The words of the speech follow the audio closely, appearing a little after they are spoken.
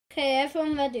Okay,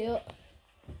 everyone ready up.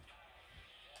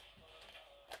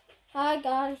 Hi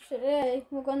guys, today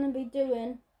we're going to be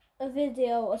doing a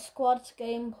video, a squads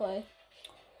gameplay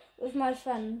with my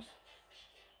friends.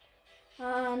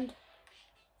 And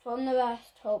from the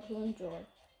rest, hope you enjoy.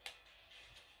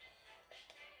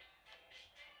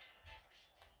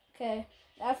 Okay,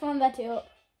 everyone ready up.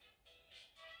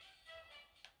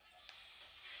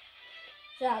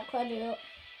 Jack, ready up.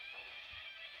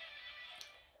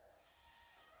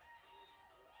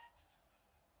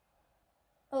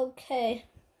 Okay.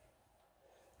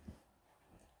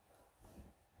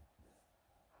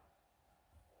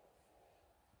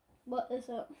 What is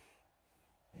it?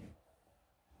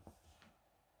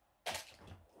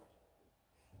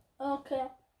 Okay.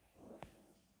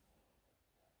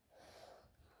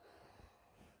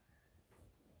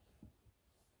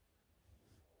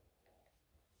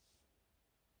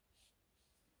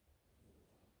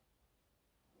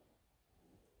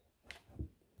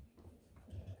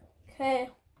 Okay.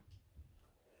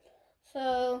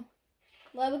 So,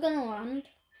 where we're gonna land?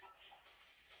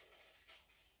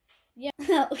 Yeah.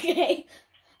 Okay.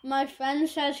 My friend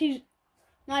says he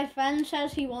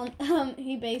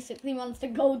he basically wants to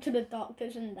go to the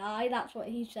doctors and die. That's what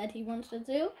he said he wants to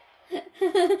do.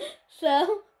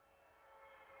 So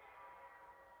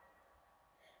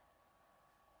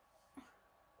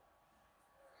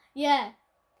yeah,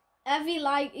 every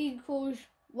like equals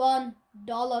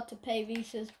 $1 to pay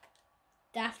Reese's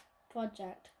death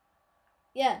project.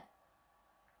 Yeah.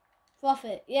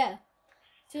 Profit, yeah.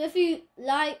 So if you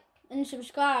like and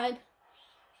subscribe,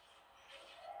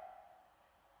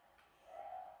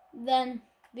 then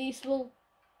Reese will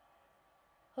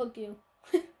hug you.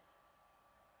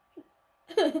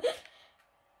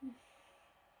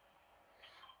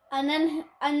 and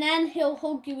then he'll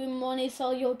hug you with money,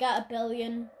 so you'll get £1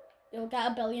 billion. You'll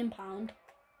get £1 billion.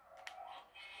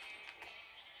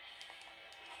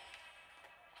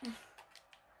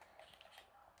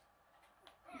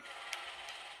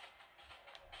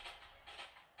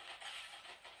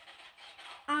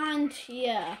 And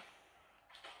yeah.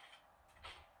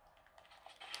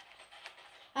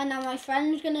 And now my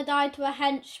friend's gonna die to a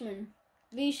henchman.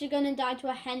 Reese is gonna die to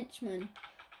a henchman.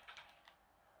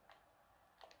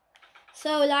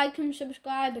 So like and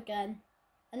subscribe again.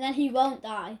 And then he won't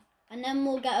die. And then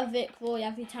we'll get a victory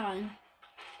every time.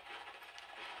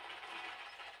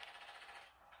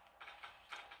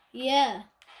 Yeah.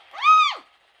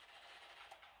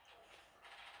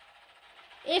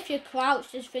 If you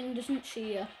crouch, this thing doesn't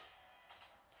see you.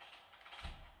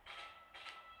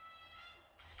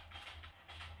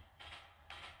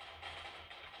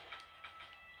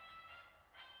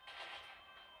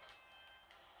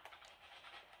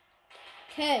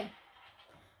 Okay.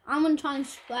 I'm gonna try and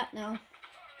sweat now.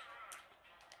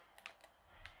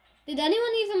 Did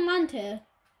anyone even land here?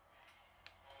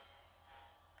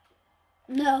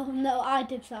 No, I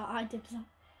did that.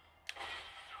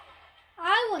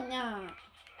 I want that.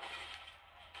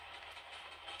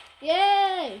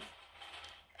 Yay!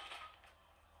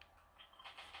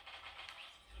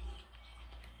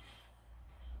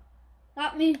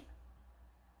 That means...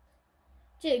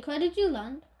 Jake, where did you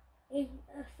land? In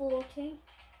 40.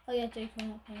 Oh yeah, Jake, I'm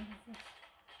not playing with this.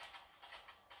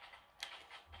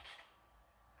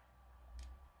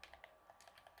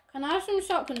 Can I have some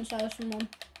shotgun shells, someone?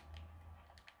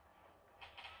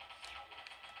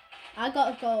 I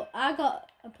got a gold. I got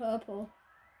a purple.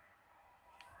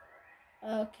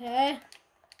 Okay.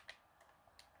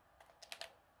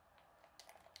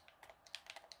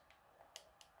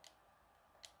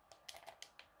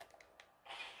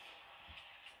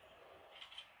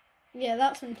 Yeah,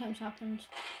 that sometimes happens.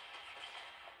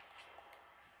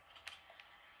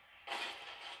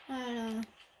 I don't know.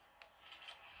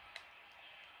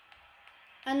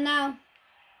 And now,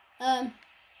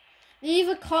 leave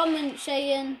a comment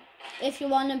saying if you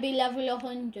want to be level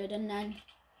 100, and then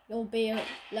you'll be at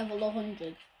level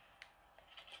 100.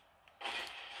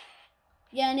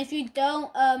 Yeah, and if you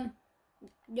don't,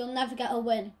 you'll never get a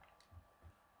win.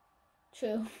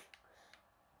 True.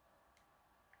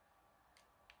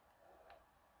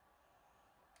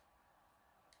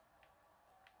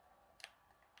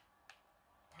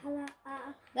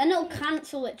 Then it'll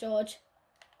cancel it, George.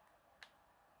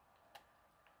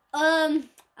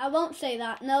 I won't say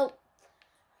that. No.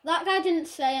 That guy didn't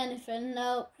say anything.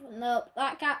 No.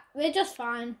 That guy, we're just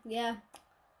fine. Yeah.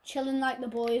 Chilling like the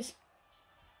boys.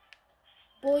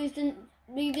 We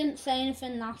didn't say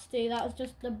anything nasty. That was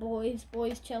just the boys.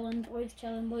 Boys chilling.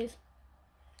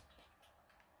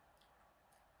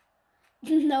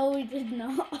 No, we did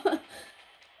not.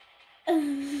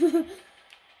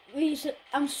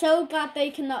 I'm so glad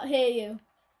they cannot hear you.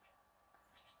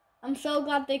 I'm so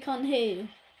glad they can't hear you.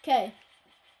 Okay.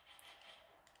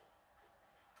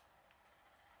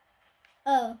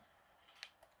 Oh.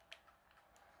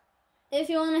 If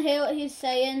you want to hear what he's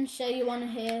saying, say you want to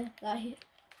hear that he...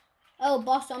 Oh,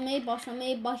 boss on me, boss on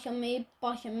me, boss on me,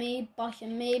 boss on me, boss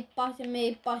on me, boss on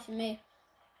me, boss on me.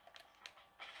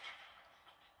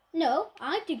 No,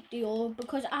 I dig the orb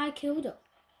because I killed her.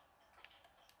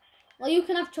 Well, you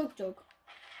can have Chug Jug.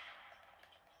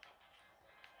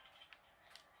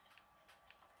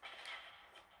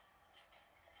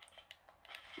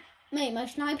 Mate, my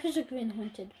snipers are green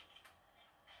hunted.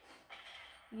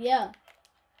 Yeah.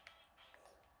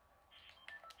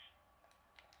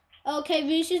 Okay,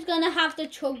 Reese is gonna have the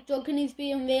Chug Jug and he's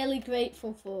being really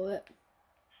grateful for it.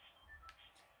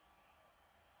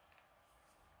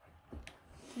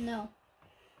 No.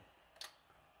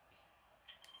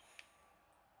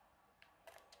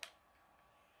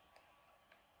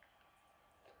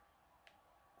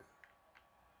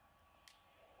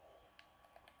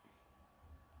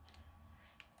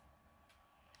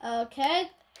 Okay.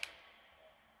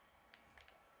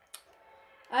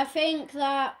 I think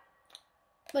that...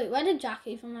 Wait, where did Jack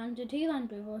even land? Did he land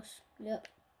with us? Yep.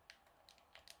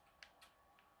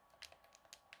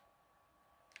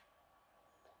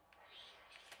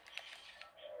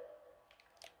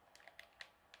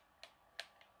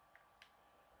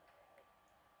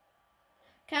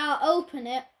 Okay, I'll open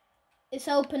it. It's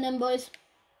opening, boys.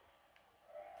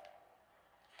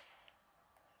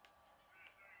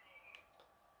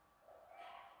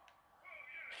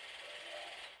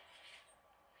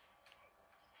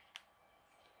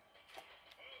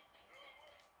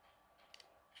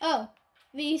 Oh,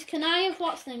 these, can I have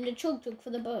what's named the Chug Jug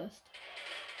for the burst?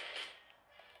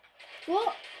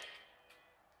 What?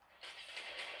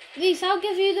 These, I'll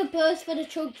give you the burst for the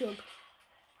Chug Jug.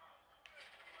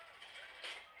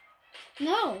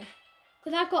 No,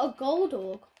 because I've got a gold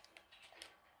orb.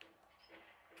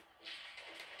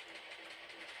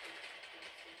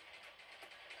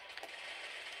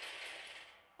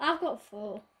 I've got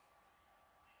 4.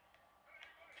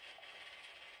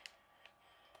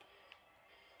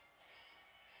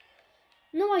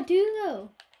 No, I do though.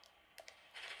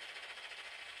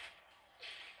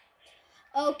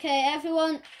 Okay,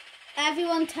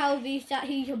 everyone tell Reese that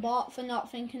he's a bot for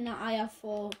not thinking that I have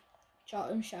 4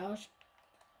 shotgun shells.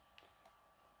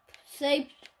 Say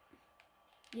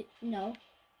no,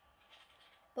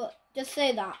 but just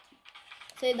say that.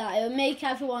 Say that. It'll make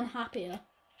everyone happier.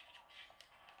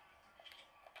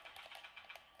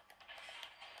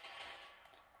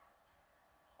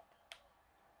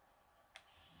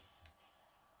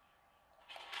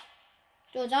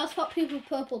 George, I'll spot people with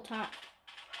purple tack.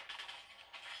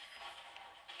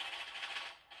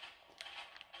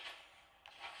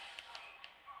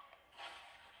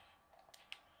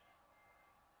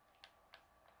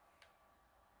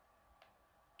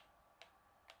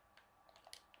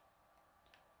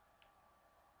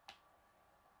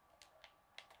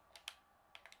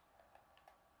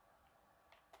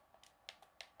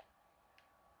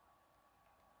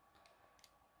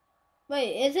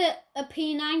 Wait, is it a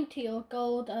P90 or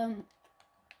gold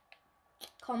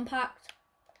compact?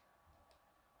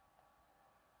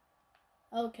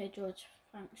 Okay, George,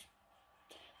 thanks.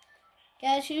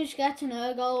 Guess who's getting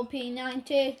a gold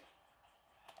P90?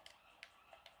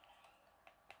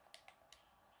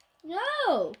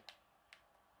 No!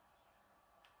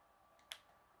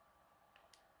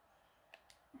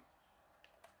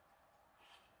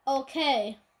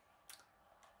 Okay.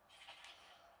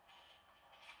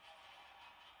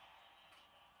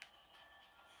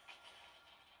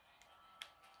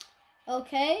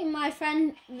 Okay, my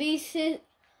friend Reese's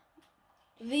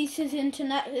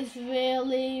internet is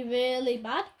really, really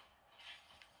bad.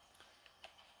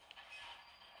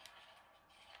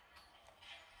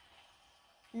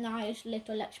 Nice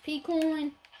little XP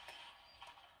coin.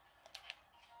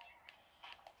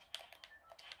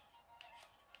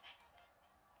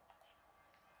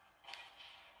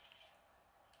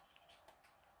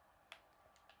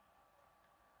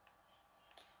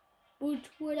 But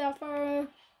whatever.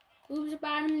 Who's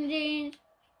bottom jeans?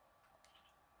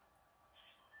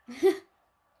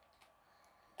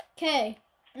 Okay,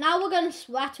 now we're gonna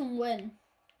sweat and win.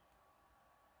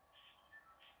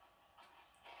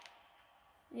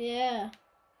 Yeah.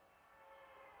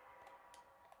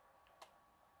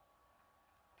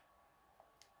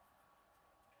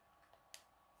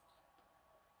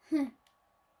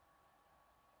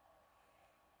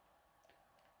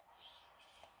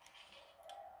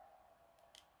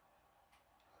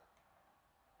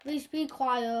 Please be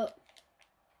quiet.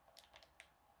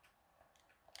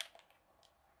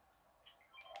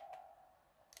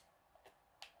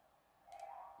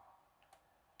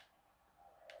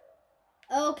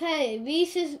 Okay,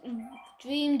 Reese's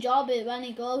dream job is when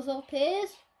he grows up is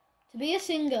to be a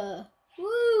singer.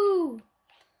 Woo!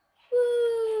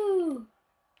 Woo!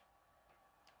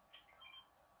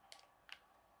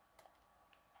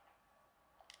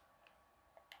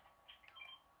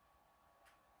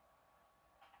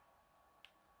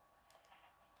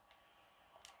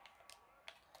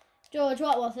 George,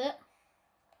 what was it?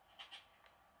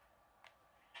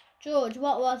 George,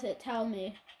 what was it? Tell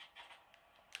me.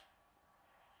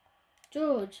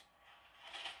 George.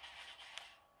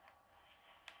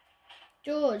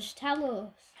 George, tell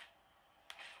us.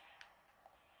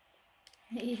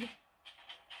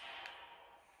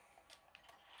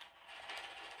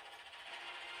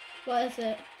 What is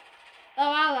it?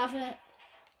 Oh, I'll have it.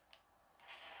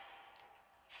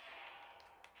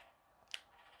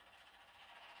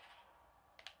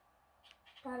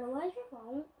 Dad, where's your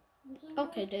phone?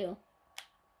 Okay, deal.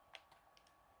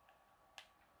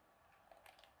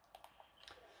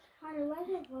 Dad, where's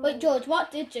your phone? Wait, George,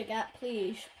 what did you get,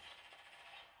 please?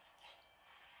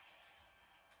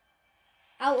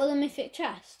 Out of the mythic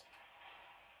chest.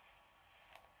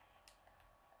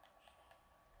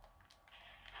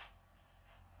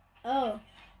 Oh.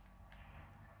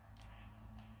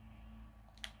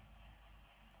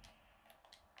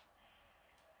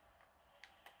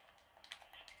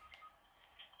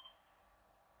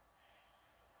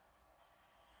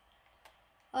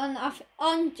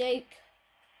 On Jake.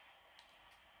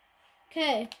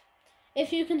 Okay.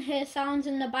 If you can hear sounds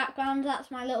in the background,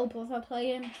 that's my little brother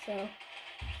playing, so.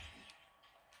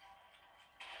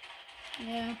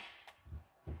 Yeah.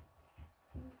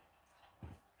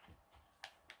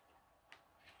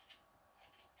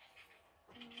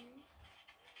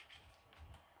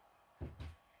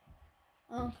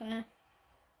 Okay.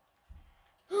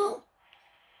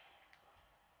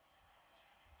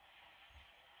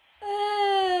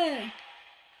 Hey!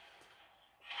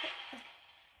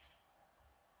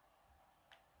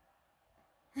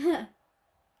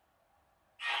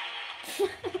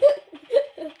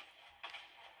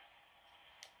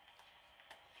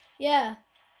 Yeah.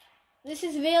 This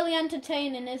is really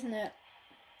entertaining, isn't it?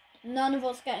 None of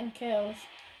us getting kills.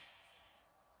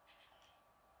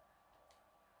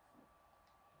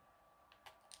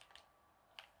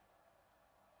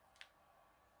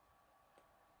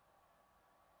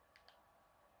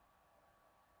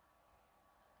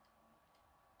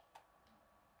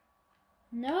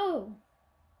 No.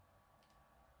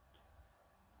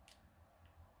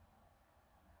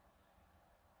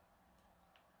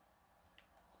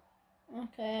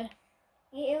 Okay.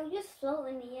 It'll just float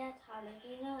in the air, Tyler. Do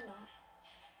you know that?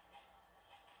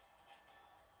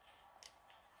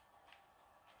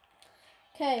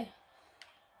 Okay.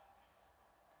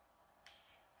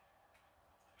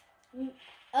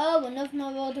 Oh, another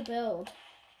more road to build.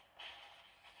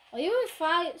 Are you in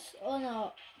fights or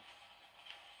not?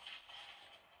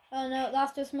 Oh no,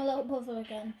 that's just my little brother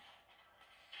again.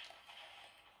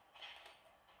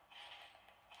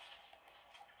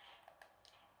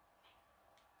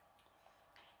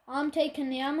 I'm taking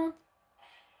the ammo.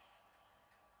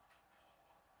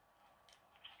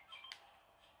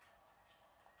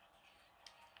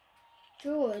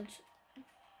 George.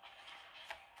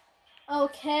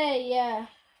 Okay, yeah.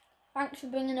 Thanks for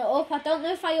bringing it up. I don't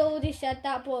know if I already said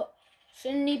that, but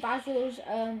Cindy Basil's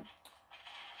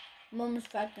mum's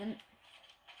pregnant.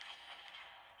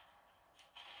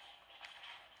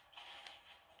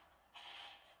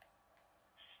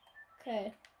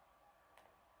 Okay.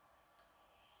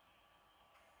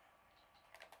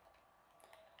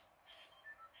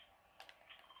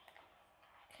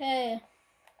 Okay.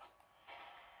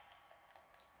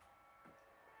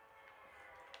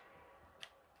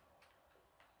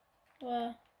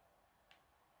 Where?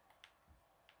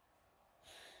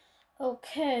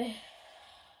 Okay.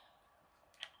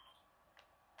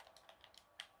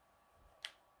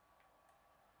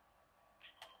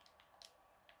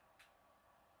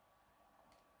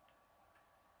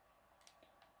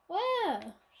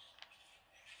 Where?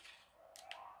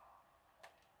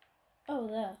 Oh,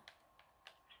 there.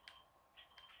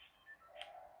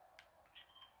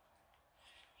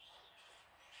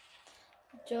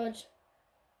 George.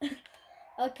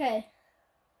 Okay.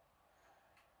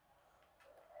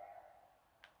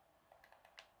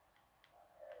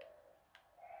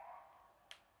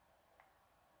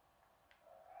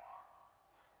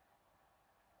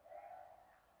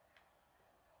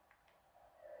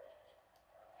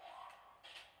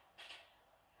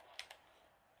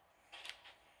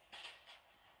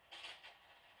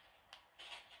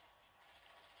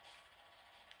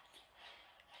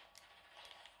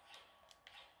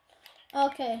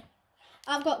 Okay.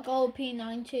 I've got gold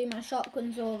P90. My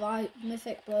shotgun's alright.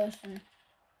 Mythic burst and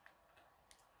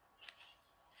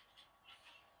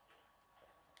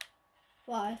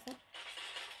whatever.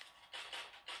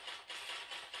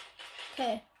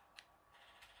 Okay.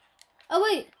 Oh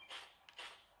wait.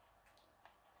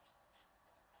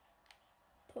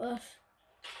 Push.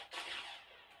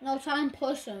 No, try and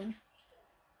push him.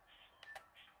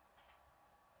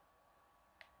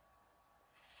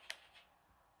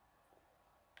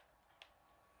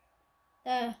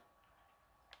 There.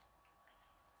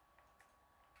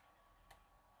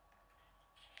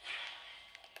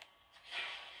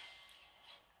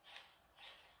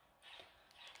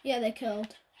 Yeah, they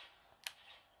killed.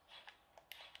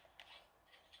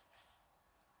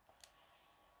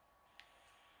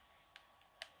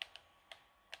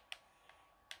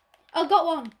 I got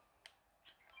one.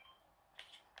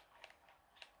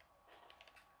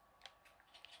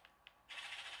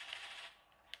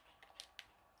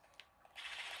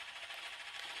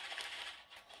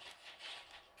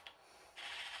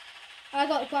 I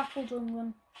got a grapple drum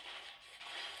one.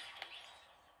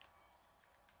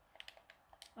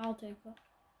 I'll take that.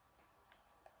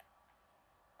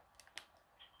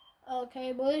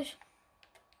 Okay, boys.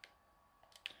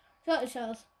 Shut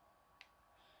yourselves.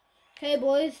 Okay,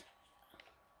 boys.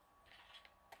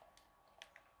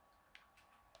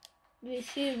 We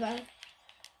see you, right?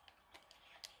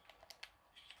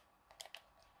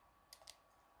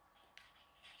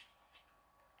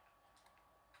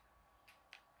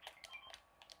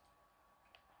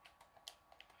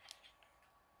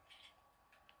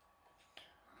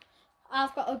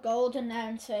 I've got a golden there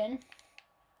and tin.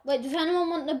 Wait, does anyone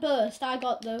want the burst? I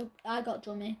got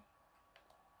Drummy.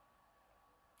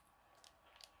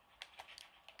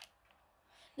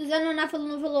 Does anyone have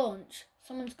another launch?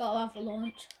 Someone's got to have a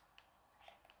launch.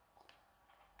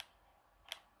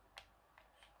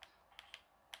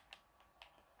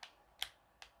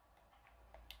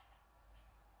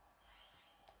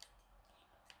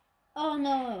 Oh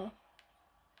no.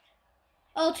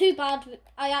 Oh, too bad.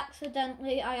 I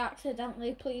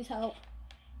accidentally, please help.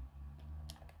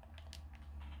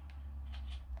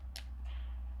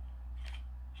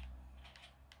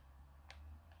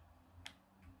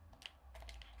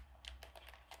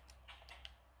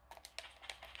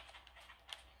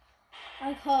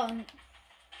 I can't.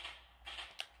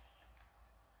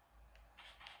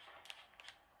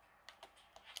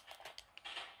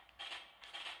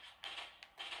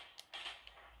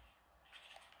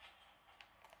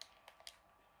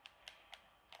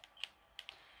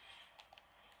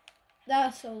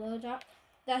 They're solo, Jack.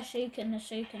 They're shaking,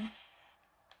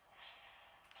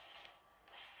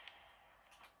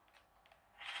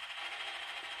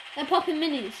 They're popping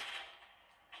minis.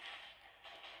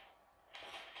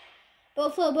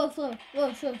 Both low.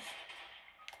 Rush.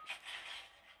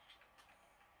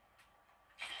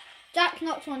 Jack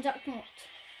knocked one,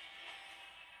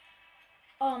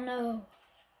 Oh no.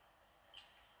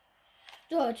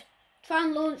 George, try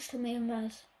and launch to me and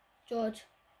res.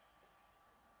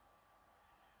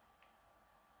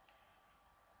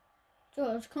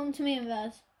 George, come to me and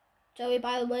res. Joey,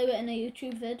 by the way, we're in a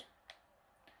YouTube vid.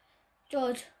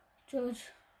 George.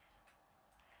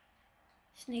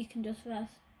 Sneak and just res.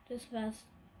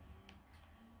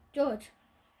 George.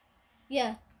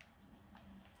 Yeah.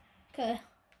 Okay.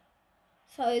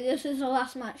 Sorry, this is the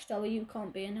last match, Joey. You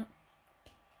can't be in it.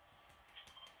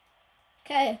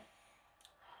 Okay.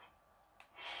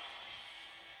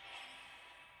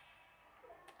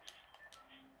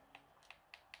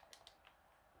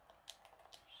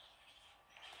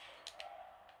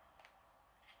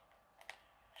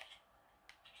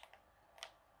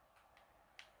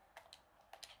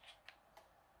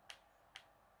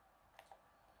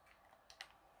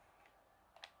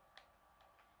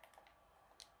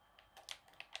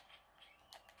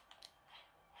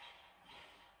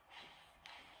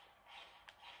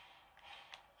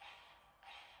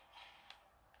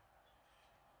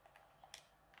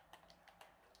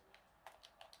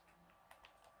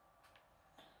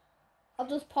 I'll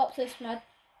just pop this med.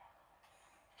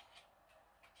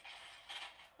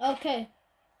 Okay.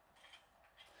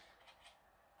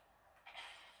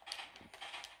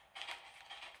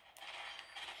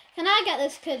 Can I get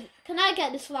this kid? Can I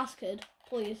get this last kid,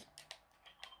 please?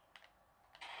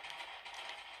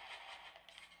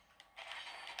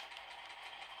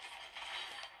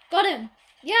 Got him.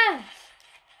 Yes.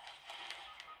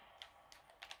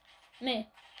 Me.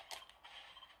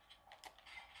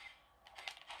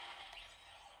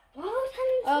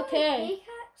 Okay.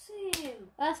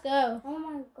 Let's go. Oh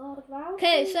my god, wow.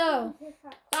 Okay, so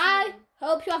bye.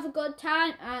 Hope you have a good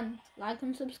time and like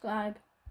and subscribe.